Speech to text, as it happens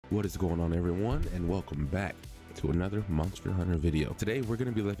What is going on, everyone, and welcome back to another Monster Hunter video. Today we're going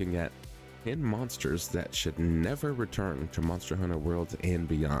to be looking at 10 monsters that should never return to Monster Hunter Worlds and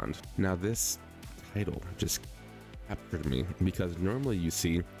beyond. Now this title just captured me because normally you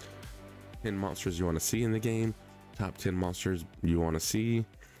see 10 monsters you want to see in the game, top 10 monsters you want to see,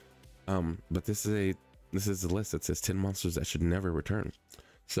 but this is the list that says 10 monsters that should never return.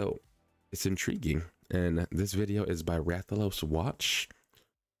 So it's intriguing, and this video is by Rathalos Watch.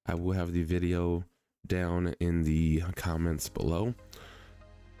 I will have the video down in the comments below.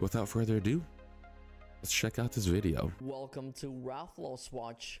 Without further ado, let's check out this video. Welcome to Rathalos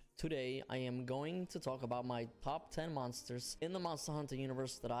Watch. Today I am going to talk about my top 10 monsters in the Monster Hunter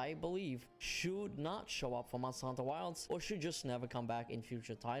universe that I believe should not show up for Monster Hunter Wilds or should just never come back in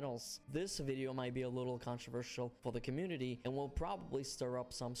future titles. This video might be a little controversial for the community and will probably stir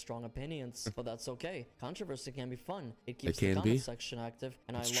up some strong opinions, but that's okay. Controversy can be fun. It keeps the comment section active,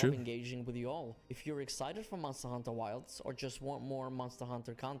 and I love engaging with you all. If you're excited for Monster Hunter Wilds or just want more Monster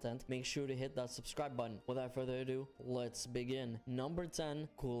Hunter content, make sure to hit that subscribe button. Without further ado, let's begin. Number 10,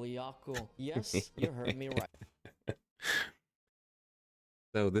 Kuliaku. Yes, you heard me right.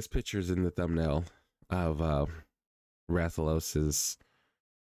 So this picture's in the thumbnail of Rathalos's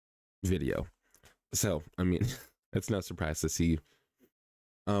video. So I mean, it's no surprise to see.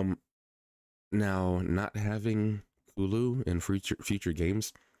 Now not having Kulu in future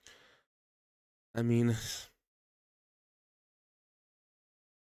games, I mean,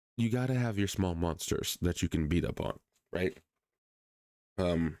 you gotta have your small monsters that you can beat up on, right?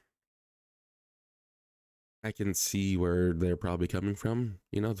 I can see where they're probably coming from.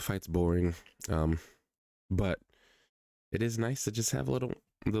 You know, the fight's boring, but it is nice to just have the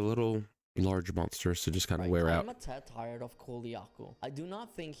little large monsters to just kind of wear out. I'm a tad tired of Kuliaku. I do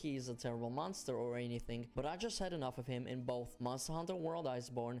not think he's a terrible monster or anything, but I just had enough of him in both Monster Hunter World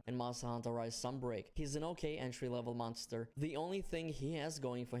Iceborne and Monster Hunter Rise Sunbreak. He's an okay entry-level monster. The only thing he has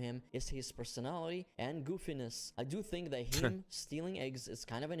going for him is his personality and goofiness. I do think that him stealing eggs is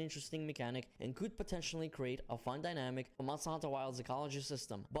kind of an interesting mechanic and could potentially create a fun dynamic for Monster Hunter Wild's ecology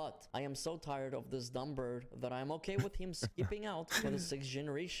system, but I am so tired of this dumb bird that I'm okay with him skipping out for the 6th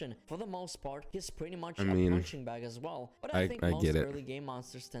generation. For the most part, he's pretty much a punching bag as well, but I think most early game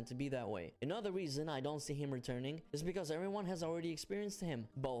monsters tend to be that way. Another reason I don't see him returning is because everyone has already experienced him,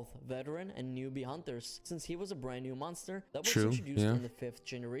 both veteran and newbie hunters, since he was a brand new monster that was introduced in the 5th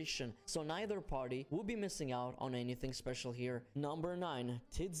generation, so neither party will be missing out on anything special here. Number 9,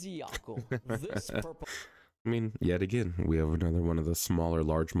 Tidziaku. This purple... I mean, yet again, we have another one of the smaller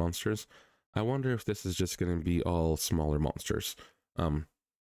large monsters. I wonder if this is just going to be all smaller monsters.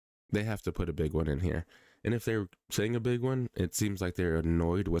 They have to put a big one in here. And if they're saying a big one, it seems like they're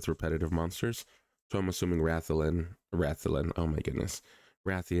annoyed with repetitive monsters. So I'm assuming Rathian, oh my goodness.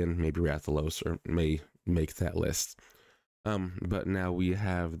 Rathian, maybe Rathalos, or may make that list. But now we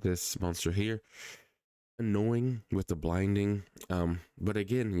have this monster here. Annoying with the blinding. But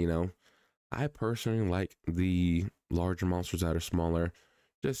again, you know, I personally like the larger monsters that are smaller,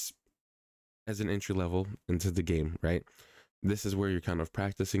 just as an entry level into the game, right? This is where you're kind of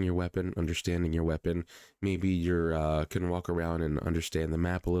practicing your weapon, understanding your weapon. Maybe you're can walk around and understand the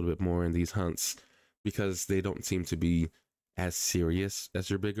map a little bit more in these hunts, because they don't seem to be as serious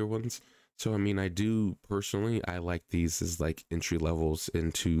as your bigger ones. So I mean, I do personally, I like these as like entry levels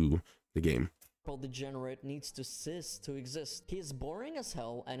into the game. Degenerate needs to cease to exist. He is boring as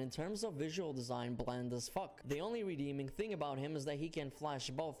hell, and in terms of visual design, bland as fuck. The only redeeming thing about him is that he can flash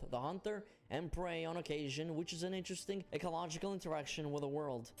both the hunter and prey on occasion, which is an interesting ecological interaction with the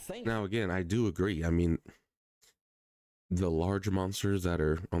world. Now again, I do agree. I mean, the large monsters that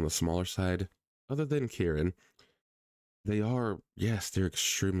are on the smaller side, other than Kieran, they are, yes, they're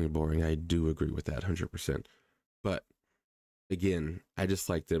extremely boring. I do agree with that 100%. But again, I just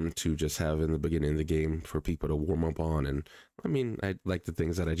like them to just have in the beginning of the game for people to warm up on. And I mean, I like the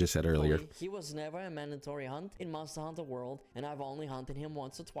things that I just said earlier. He was never a mandatory hunt in Monster Hunter World, and I've only hunted him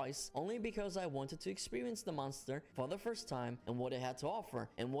once or twice, only because I wanted to experience the monster for the first time and what it had to offer.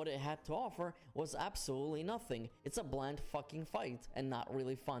 And what it had to offer was absolutely nothing. It's a bland fucking fight and not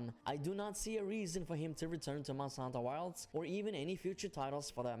really fun. I do not see a reason for him to return to Monster Hunter Wilds or even any future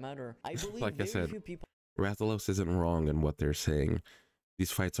titles for that matter. I believe like very few people... Rathalos isn't wrong in what they're saying.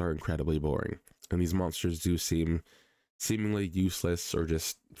 These fights are incredibly boring, and these monsters do seem seemingly useless or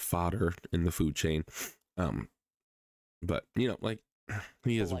just fodder in the food chain. But you know, like,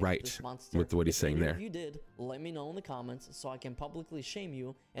 he is right with what he's saying there. If you did, let me know in the comments so I can publicly shame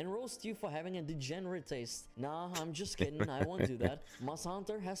you and roast you for having a degenerate taste. Nah, I'm just kidding. I won't do that. Monster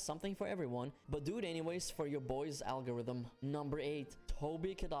Hunter has something for everyone, but do it anyways for your boy's algorithm. Number 8,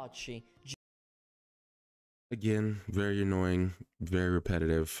 Toby Kadachi. Again, very annoying, very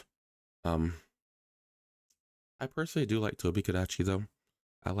repetitive. I personally do like Toby Kadachi though.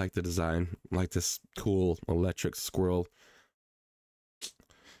 I like the design, like this cool electric squirrel.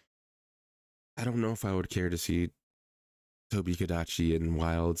 I don't know if I would care to see Toby Kadachi in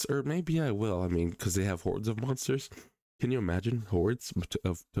Wilds, or maybe I will. I mean, because they have hordes of monsters. Can you imagine hordes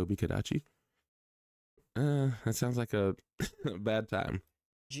of Toby Kadachi? That sounds like a bad time.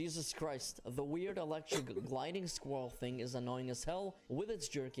 Jesus Christ, the weird electric gliding squirrel thing is annoying as hell with its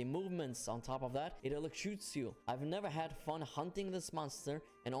jerky movements. On top of that, it electrocutes you. I've never had fun hunting this monster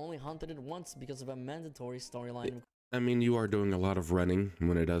and only hunted it once because of a mandatory storyline. I mean, you are doing a lot of running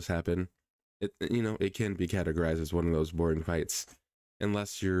when it does happen. It can be categorized as one of those boring fights,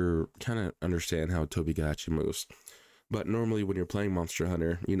 unless you're kind of understand how Toby Kadachi moves. But normally when you're playing Monster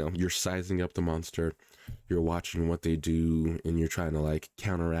Hunter, you're sizing up the monster, you're watching what they do, and you're trying to like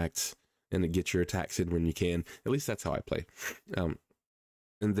counteract and get your attacks in when you can. At least that's how I play. And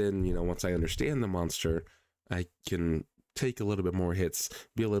then, once I understand the monster, I can take a little bit more hits,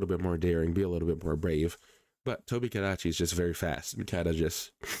 be a little bit more daring, be a little bit more brave. But Toby Kadachi is just very fast and kind of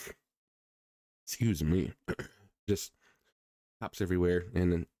just, excuse me, just hops everywhere,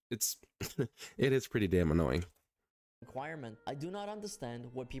 and it is pretty damn annoying. Requirement. I do not understand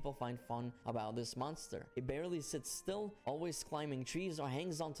what people find fun about this monster. It barely sits still, always climbing trees or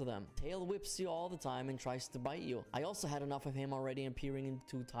hangs onto them. Tail whips you all the time and tries to bite you. I also had enough of him already appearing in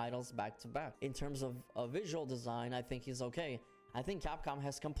 2 titles back to back. In terms of visual design, I think he's okay. I think Capcom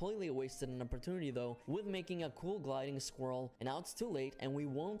has completely wasted an opportunity though with making a cool gliding squirrel, and now it's too late and we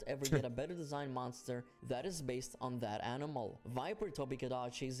won't ever get a better designed monster that is based on that animal. Viper Toby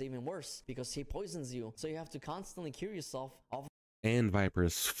Kadachi is even worse because he poisons you, so you have to constantly cure yourself of And Viper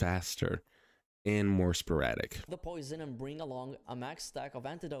is faster and more sporadic. The poison and bring along a max stack of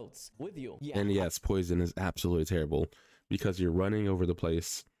antidotes with you. Yeah. And yes, poison is absolutely terrible because you're running over the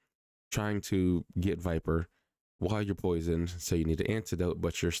place trying to get Viper while you're poisoned, so you need an antidote,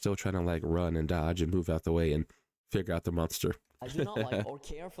 but you're still trying to like run and dodge and move out the way and figure out the monster. I do not like or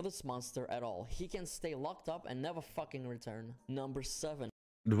care for this monster at all. He can stay locked up and never fucking return. Number 7.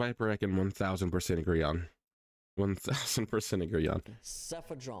 The Viper I can 1000% agree on. 1000% agree on.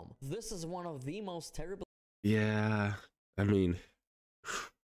 Cephadrome. This is one of the most terrible. Yeah, I mean,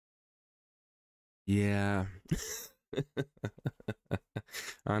 yeah.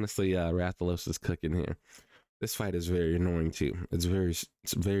 Honestly, Rathalos is cooking here. This fight is very annoying too. It's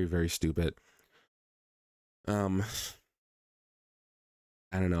very, very stupid. I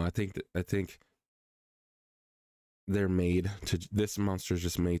don't know. I think they're made to. This monster is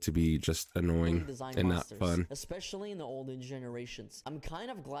just made to be just annoying and monsters, not fun. especially in the older generations. I'm kind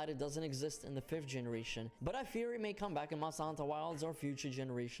of glad it doesn't exist in the 5th generation, but I fear it may come back in Monster Hunter Wilds or future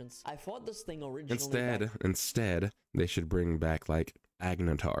generations. I thought this thing originally. Instead, they should bring back like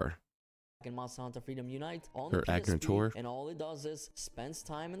Agnatar. In Monster Hunter Freedom Unite on the PSP, and all it does is spends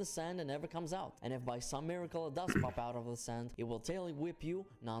time in the sand and never comes out. And if by some miracle it does pop out of the sand, it will tail whip you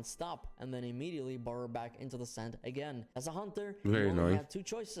non-stop and then immediately burrow back into the sand again. As a hunter, you only have 2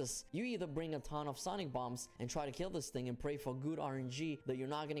 choices. You either bring a ton of sonic bombs and try to kill this thing and pray for good RNG that you're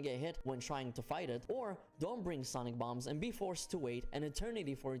not gonna get hit when trying to fight it, or don't bring sonic bombs and be forced to wait an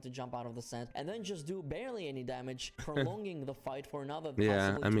eternity for it to jump out of the sand and then just do barely any damage, prolonging the fight for another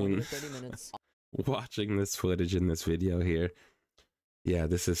possibly 20 to 30 minutes. Watching this footage in this video here, yeah,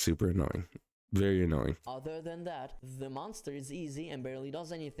 this is super annoying. Very annoying. Other than that, the monster is easy and barely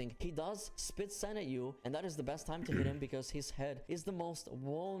does anything. He does spit sand at you, and that is the best time to hit him because his head is the most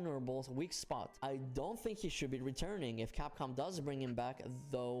vulnerable weak spot. I don't think he should be returning. If Capcom does bring him back,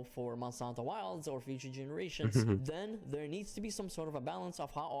 though, for Monster Hunter Wilds or future generations, then there needs to be some sort of a balance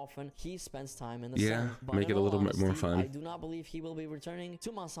of how often he spends time in the sand. But make it a little bit more fun. I do not believe he will be returning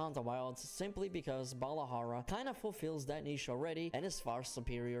to Monster Hunter Wilds simply because Balahara kind of fulfills that niche already and is far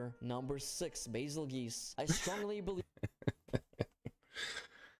superior. Number 6. Basil Geese. I strongly believe.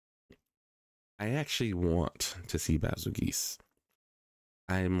 I actually want to see Basil Geese.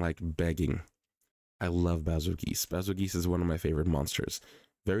 I'm like begging. I love Basil Geese. Basil Geese is one of my favorite monsters.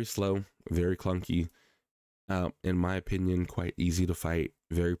 Very slow, very clunky. In my opinion, quite easy to fight.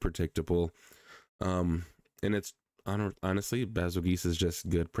 Very predictable. And it's honestly, Basil Geese is just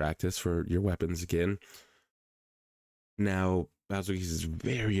good practice for your weapons again. Now, Basil Geese is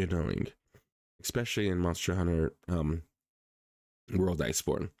very annoying, especially in Monster Hunter World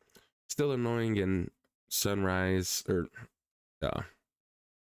Iceborne. Still annoying in Sunrise, or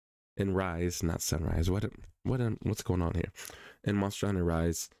in Rise, not Sunrise. What's going on here? In Monster Hunter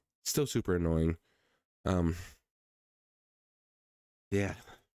Rise, still super annoying. Yeah.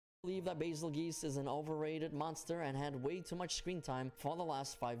 Believe that Basil Geese is an overrated monster and had way too much screen time for the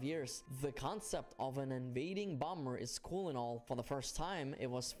last 5 years. The concept of an invading bomber is cool and all. For the first time, it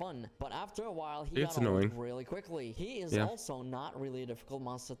was fun, but after a while, he got old really quickly. He is also not really a difficult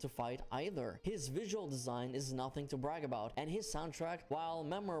monster to fight either. His visual design is nothing to brag about, and his soundtrack, while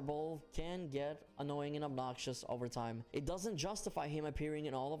memorable, can get annoying and obnoxious over time. It doesn't justify him appearing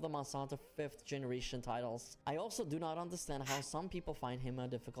in all of the Monster Hunter 5th generation titles. I also do not understand how some people find him a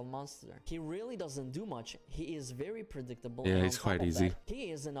difficult monster. He really doesn't do much. He is very predictable. Yeah, he's quite easy. That, he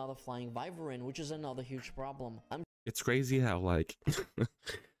is another flying Wyvern, which is another huge problem. It's crazy how, like,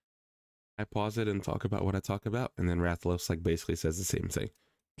 I pause it and talk about what I talk about, and then Rathalos, like, basically says the same thing.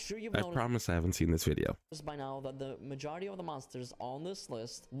 Sure, I promise I haven't seen this video. By now that the majority of the monsters on this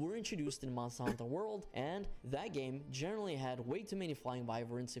list were introduced in Monster Hunter World, and that game generally had way too many flying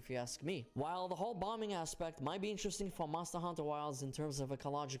wyverns if you ask me. While the whole bombing aspect might be interesting for Monster Hunter Wilds in terms of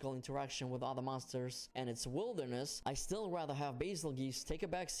ecological interaction with other monsters and its wilderness, I still rather have Basil Geese take a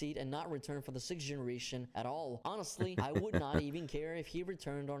back seat and not return for the 6th generation at all. Honestly, I would not even care if he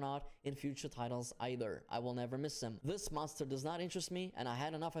returned or not in future titles either. I will never miss him. This monster does not interest me, and I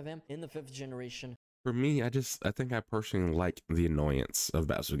had enough of him in the 5th generation. For me, I think I personally like the annoyance of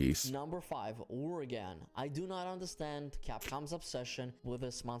Basil Geese. Number 5, Oregon. I do not understand Capcom's obsession with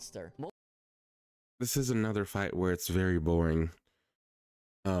this monster. This is another fight where it's very boring.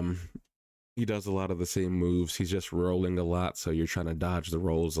 He does a lot of the same moves. He's just rolling a lot, so you're trying to dodge the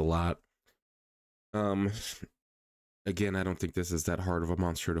rolls a lot. Again, I don't think this is that hard of a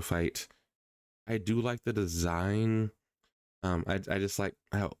monster to fight. I do like the design. I just like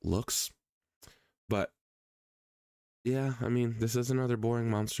how it looks, but yeah, I mean, this is another boring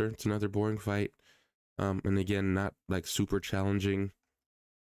monster. It's another boring fight. And again, not like super challenging.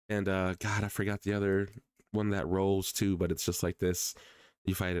 And God, I forgot the other one that rolls too, but it's just like this.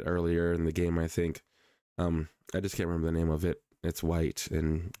 You fight it earlier in the game, I think. I just can't remember the name of it. It's white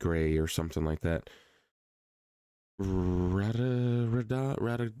and gray or something like that. Radagon?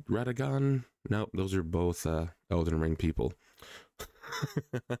 No, those are both Elden Ring people.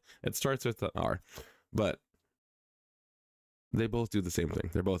 It starts with the R, but they both do the same thing.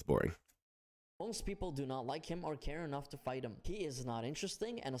 They're both boring. Most people do not like him or care enough to fight him. He is not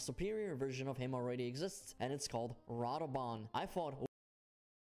interesting, and a superior version of him already exists, and it's called Radobon. I fought...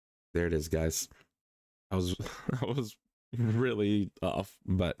 There it is, guys. I was really off,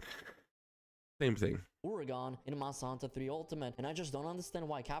 but same thing. Oregon in Monster Hunter 3 Ultimate, and I just don't understand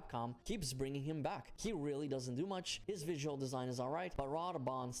why Capcom keeps bringing him back. He really doesn't do much. His visual design is alright, but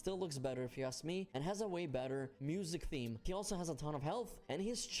Radobon still looks better if you ask me, and has a way better music theme. He also has a ton of health, and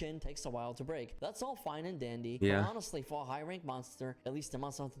his chin takes a while to break. That's all fine and dandy, yeah. But honestly, for a high rank monster, at least in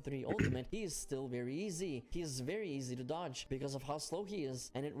Monster Hunter 3 Ultimate, he is still very easy. He is very easy to dodge because of how slow he is,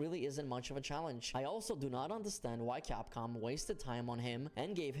 and it really isn't much of a challenge. I also do not understand why Capcom wasted time on him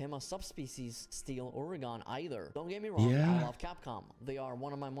and gave him a subspecies, Steel Oregon, either. Don't get me wrong, I love Capcom. They are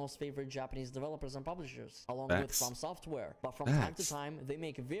one of my most favorite Japanese developers and publishers, along with From Software. But from time to time, they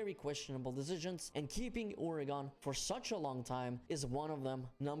make very questionable decisions, and keeping Oregon for such a long time is one of them.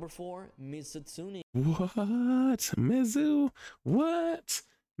 Number 4, Mizutsune. What? Mizu? What?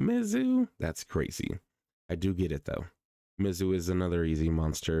 Mizu? That's crazy. I do get it though. Mizu is another easy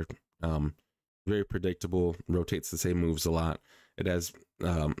monster. Very predictable, rotates the same moves a lot. It has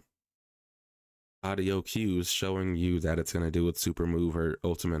audio cues showing you that it's going to do its super move or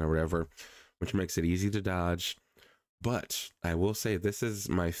ultimate or whatever, which makes it easy to dodge. But I will say this is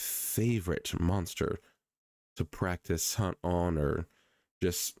my favorite monster to practice hunt on, or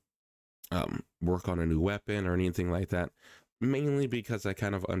just work on a new weapon or anything like that, mainly because I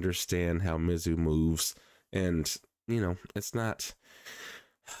kind of understand how Mizu moves, and you know, it's not,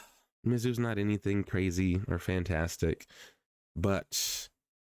 Mizu's not anything crazy or fantastic, but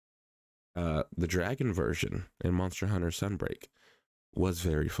the dragon version in Monster Hunter Sunbreak was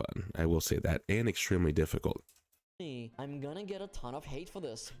very fun, I will say that, and extremely difficult. I'm gonna get a ton of hate for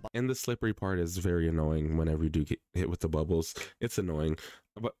this, but and the slippery part is very annoying whenever you do get hit with the bubbles. It's annoying,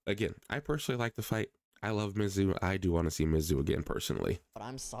 but again, I personally like the fight. I love Mizu. I do want to see Mizu again personally. But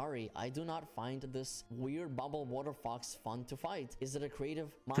I'm sorry, I do not find this weird bubble water fox fun to fight. Is it a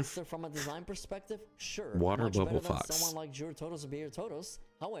creative monster from a design perspective? Sure. Water much bubble better fox. Than someone like Juro Totos or Beer Totos.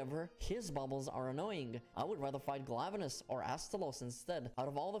 However, his bubbles are annoying. I would rather fight Glavenus or Astalos instead. Out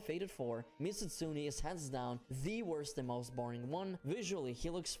of all the Fated 4, Mitsutsuki is hands down the worst and most boring one. Visually,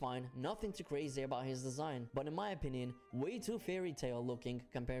 he looks fine, nothing too crazy about his design, but in my opinion, way too fairy tale looking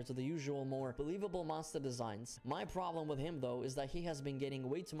compared to the usual more believable monster designs. My problem with him though is that he has been getting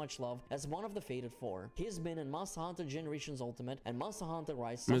way too much love as one of the Fated 4. He's been in Monster Hunter Generations Ultimate and Monster Hunter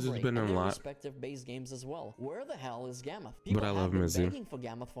Rise Sunbreak and their respective base games as well. Where the hell is Gammoth? People have been begging for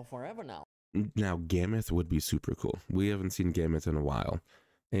Gammoth for forever now. Now, Gammoth would be super cool. We haven't seen Gammoth in a while,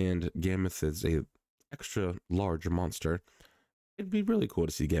 and Gammoth is a extra large monster. It'd be really cool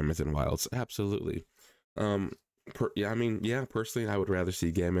to see Gammoth in Wilds, absolutely. Personally, I would rather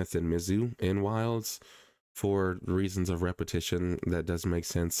see Gammoth and Mizu in Wilds for reasons of repetition. That does make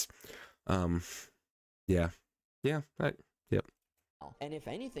sense. Yep. And if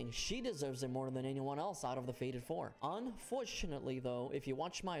anything, she deserves it more than anyone else out of the Fated 4. Unfortunately though, if you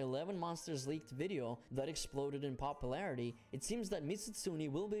watch my 11 monsters leaked video that exploded in popularity, it seems that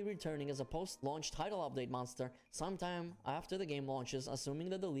Mitsutsuki will be returning as a post-launch title update monster sometime after the game launches, assuming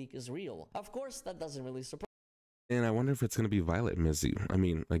that the leak is real. Of course, that doesn't really surprise. And I wonder if it's going to be Violet Mizu. I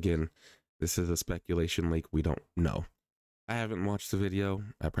mean, again, this is a speculation leak. We don't know. I haven't watched the video.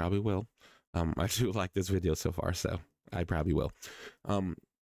 I probably will. I do like this video so far, so I probably will.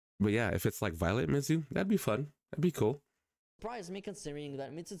 But yeah, if it's like Violet Mizu, that'd be fun. That'd be cool. Surprise me considering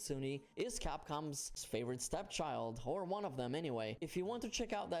that Mitsutsuki is Capcom's favorite stepchild, or one of them anyway. If you want to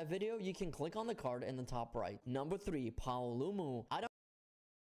check out that video, you can click on the card in the top right. Number 3, Paolumu.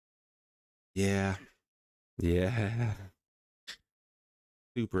 Yeah.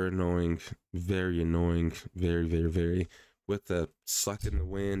 Super annoying. Very annoying. Very. With the sucking the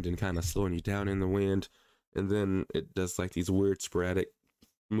wind and kind of slowing you down in the wind. And then it does like these weird sporadic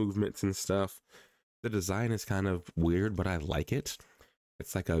movements and stuff. The design is kind of weird, but I like it.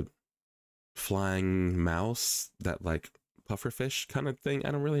 It's like a flying mouse, that like pufferfish kind of thing.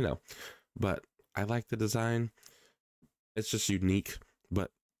 I don't really know, but I like the design. It's just unique,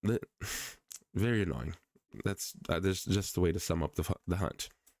 but very annoying. That's just the way to sum up the hunt.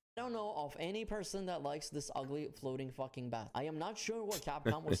 I don't know of any person that likes this ugly floating fucking bat. I am not sure what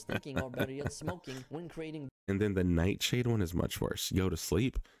Capcom was thinking, or better yet smoking, when creating. And then the Nightshade one is much worse. You go to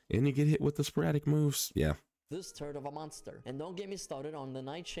sleep and you get hit with the sporadic moves. Yeah. This turd of a monster. And don't get me started on the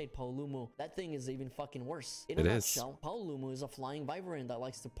Nightshade Paolumu. That thing is even fucking worse. In a nutshell, Paolumu is a flying wyvern that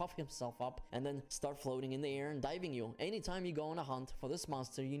likes to puff himself up and then start floating in the air and diving you. Anytime you go on a hunt for this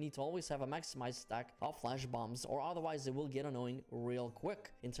monster, you need to always have a maximized stack of flash bombs, or otherwise it will get annoying real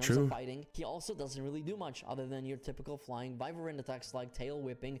quick. In terms of fighting, he also doesn't really do much other than your typical flying wyvern attacks like tail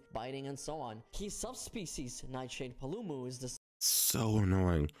whipping, biting, and so on. His subspecies, Nightshade Paolumu, is the so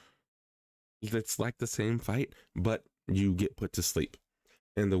annoying. It's like the same fight, but you get put to sleep.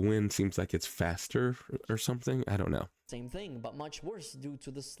 And the wind seems like it's faster or something. I don't know. Same thing, but much worse due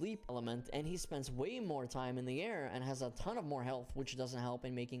to the sleep element, and he spends way more time in the air and has a ton of more health, which doesn't help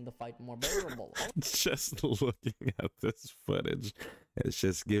in making the fight more bearable. Just looking at this footage, it's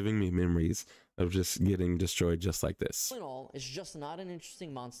just giving me memories of just getting destroyed just like this. All in all, it's just not an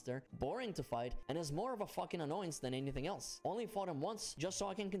interesting monster, boring to fight, and is more of a fucking annoyance than anything else. Only fought him once, just so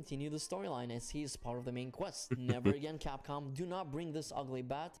I can continue the storyline, as he is part of the main quest. Never again, Capcom. Do not bring this ugly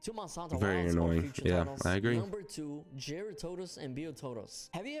bat to Monster Hunter Very Wilds annoying. or future Yeah, titles. I agree. Number 2, Gyarados and Biototos.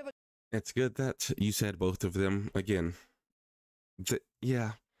 Have you ever... It's good that you said both of them. Again,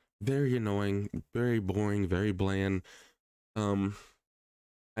 yeah, very annoying, very boring, very bland.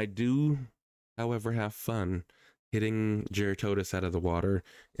 I do, however, have fun hitting Gyarados out of the water,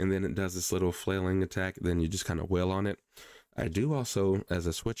 and then it does this little flailing attack, then you just kind of wail on it. I do also, as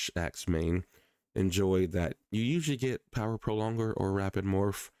a Switch Axe main, enjoy that you usually get Power Prolonger or Rapid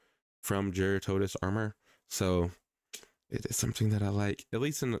Morph from Gyarados armor, so it is something that I like. At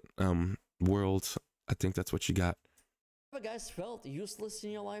least in Worlds, I think that's what you got. Ever guys felt useless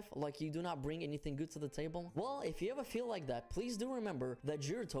in your life, like you do not bring anything good to the table? Well, if you ever feel like that, please do remember that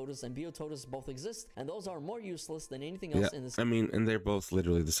Gyarados and Biototos both exist, and those are more useless than anything else in this. I mean, and they're both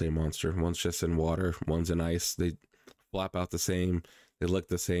literally the same monster. One's just in water, one's in ice. They flop out the same, they look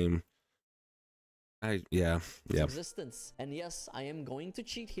the same. Existence. And yes, I am going to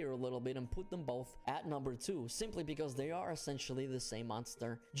cheat here a little bit and put them both at number 2, simply because they are essentially the same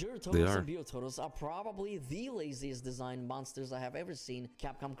monster. Gyarados and Biototos are probably the laziest designed monsters I have ever seen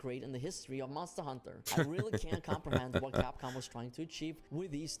Capcom create in the history of Monster Hunter. I really can't comprehend what Capcom was trying to achieve with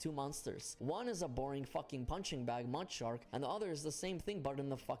these two monsters. One is a boring fucking punching bag mud shark, and the other is the same thing but in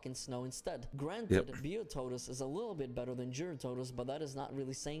the fucking snow instead. Granted, Biototos is a little bit better than Gyarados, but that is not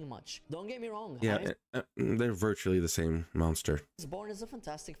really saying much. Don't get me wrong. Yeah, They're virtually the same monster. Born is a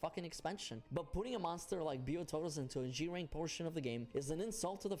fantastic fucking expansion, but putting a monster like Biotoros into a G-rank portion of the game is an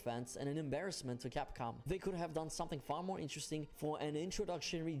insult to the fans and an embarrassment to Capcom. They could have done something far more interesting for an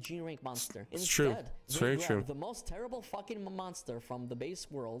introductory G-rank monster. It's true. It's very true. The most terrible fucking monster from the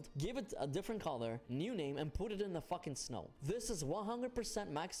base world, give it a different color, new name, and put it in the fucking snow. This is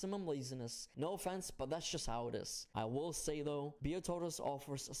 100% maximum laziness. No offense, but that's just how it is. I will say though, Biotoros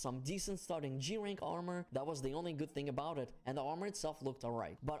offers some decent starting G-rank armor. That was the only good thing about it, and the armor itself looked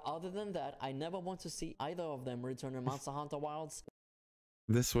alright. But other than that, I never want to see either of them return in Monster Hunter Wilds.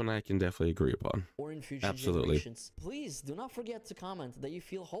 This one I can definitely agree upon. Or in future generations. Please do not forget to comment that you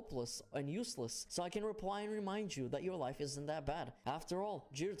feel hopeless and useless, so I can reply and remind you that your life isn't that bad. After all,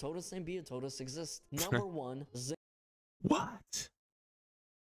 Gyarados and Biotoros exist. Number 1, What?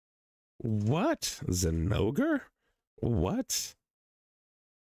 What? Zinogre? What?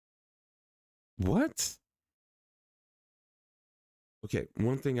 What? Okay,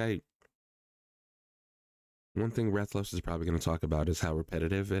 one thing Rathalos is probably going to talk about is how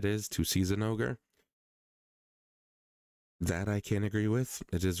repetitive it is to see Zinogre. That I can't agree with.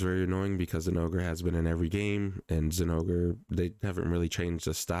 It is very annoying because Zinogre has been in every game, and Zinogre, they haven't really changed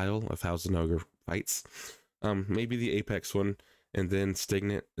the style of how Zinogre fights. Maybe the Apex one, and then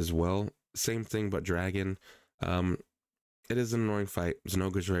Stignet as well. Same thing, but Dragon. It is an annoying fight.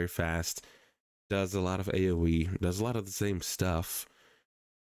 Zinogre's very fast, does a lot of AoE, does a lot of the same stuff.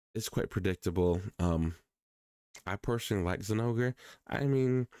 It's quite predictable. I personally like Zinogre. I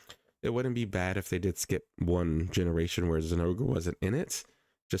mean, it wouldn't be bad if they did skip one generation where Zinogre wasn't in it,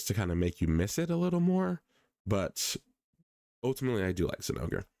 just to kind of make you miss it a little more. But ultimately, I do like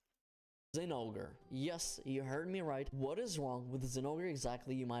Zinogre. Zinogre. Yes, you heard me right. What is wrong with Zinogre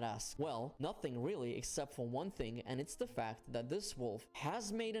exactly, you might ask? Well, nothing really, except for one thing, and it's the fact that this wolf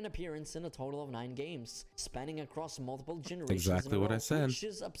has made an appearance in a total of 9 games, spanning across multiple generations. Exactly what I said. Which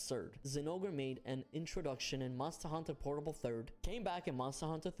is absurd. Zinogre made an introduction in Monster Hunter Portable 3rd, came back in Monster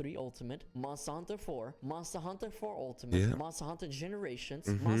Hunter 3 Ultimate, Monster Hunter 4, Monster Hunter 4 Ultimate, Monster Hunter Generations,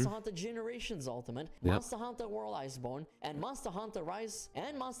 Monster Hunter Generations Ultimate, Monster Hunter World Iceborne, and Monster Hunter Rise,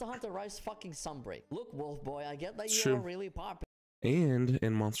 and Monster Hunter Rise fucking Sunbreak. Look, Wolf Boy, I get that you're really popular. And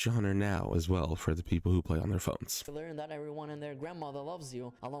in Monster Hunter Now as well, for the people who play on their phones. And that everyone and their grandmother loves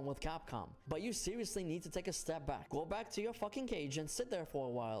you, along with Capcom. But you seriously need to take a step back. Go back to your fucking cage and sit there for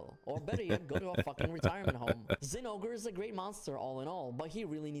a while. Or better yet, go to a fucking retirement home. Zinogre is a great monster all in all, but he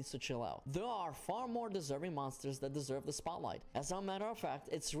really needs to chill out. There are far more deserving monsters that deserve the spotlight. As a matter of fact,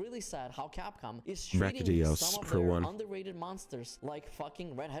 it's really sad how Capcom is treating some of their underrated monsters like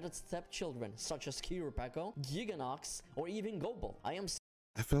fucking red-headed stepchildren, such as Kirupeko, Giganox, or even Gobble. I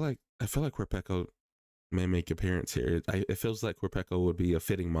feel like Quirpeko may make appearance here. It feels like Quirpeko would be a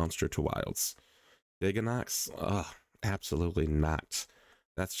fitting monster to Wilds. Giganox? Absolutely not.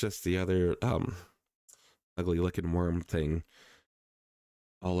 That's just the other ugly looking worm thing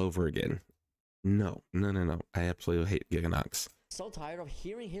all over again. No. I absolutely hate Giganox. So tired of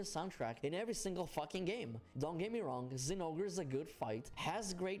hearing his soundtrack in every single fucking game. Don't get me wrong, Zinogre is a good fight,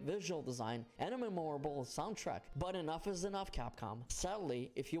 has great visual design, and a memorable soundtrack. But enough is enough, Capcom.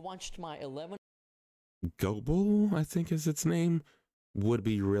 Sadly, if you watched my 11... Gobble, I think is its name, would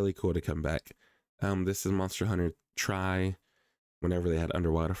be really cool to come back. This is Monster Hunter Tri, whenever they had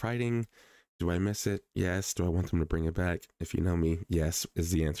underwater fighting. Do I miss it? Yes. Do I want them to bring it back? If you know me, yes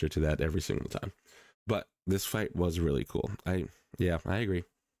is the answer to that every single time. But this fight was really cool. Yeah, I agree.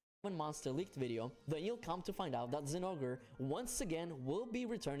 Monster leaked video, then you'll come to find out that Zinogre once again will be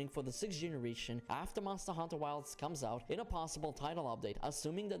returning for the 6th generation after Monster Hunter Wilds comes out in a possible title update,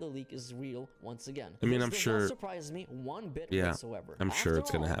 assuming that the leak is real once again. I mean, I'm sure. This does not surprise me one bit whatsoever. I'm sure it's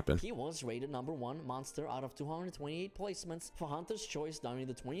gonna happen. He was rated number 1 monster out of 228 placements for Hunter's Choice during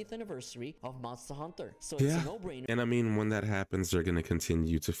the 20th anniversary of Monster Hunter. So it's a no-brainer. And I mean, when that happens, they're gonna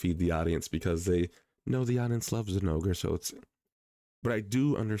continue to feed the audience because they know the audience loves Zinogre, so it's... But I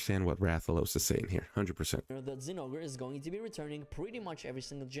do understand what Rathalos is saying here, 100%. That Zinogre is going to be returning pretty much every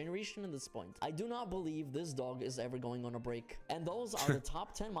single generation at this point. I do not believe this dog is ever going on a break. And those are the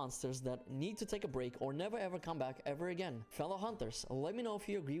top 10 monsters that need to take a break or never ever come back ever again. Fellow hunters, let me know if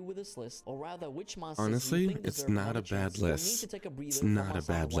you agree with this list, or rather which monsters honestly, you think it's not a bad list. It's not a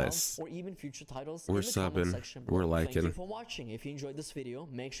bad list. Or even future titles. We're subbing, we're liking. Thank you for watching. If you enjoyed this video,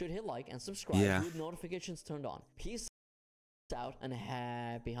 make sure to hit like and subscribe with notifications turned on. Peace out and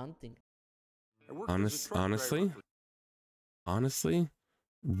happy hunting. Honestly,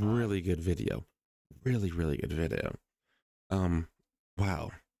 really good video. Really good video.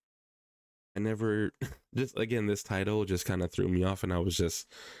 Wow. I never just again, this title just kind of threw me off, and I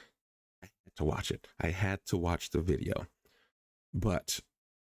to watch it. I had to watch the video. But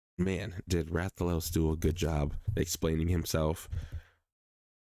man, did Rathalos do a good job explaining himself.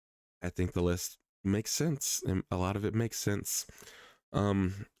 I think the list makes sense, and a lot of it makes sense.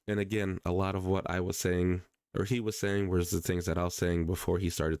 And again, a lot of what I was saying, or he was saying, was the things that I was saying before he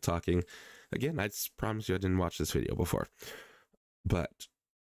started talking. Again, I just promise you I didn't watch this video before. But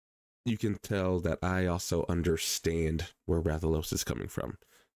you can tell that I also understand where Rathalos is coming from.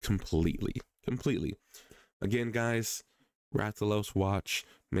 Completely. Again, guys, Rathalos watch.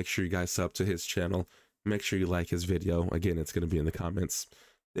 Make sure you guys sub to his channel. Make sure you like his video. Again, it's going to be in the comments.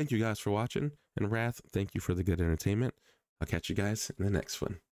 Thank you guys for watching. And Rath, thank you for the good entertainment. I'll catch you guys in the next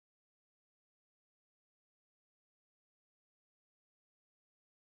one.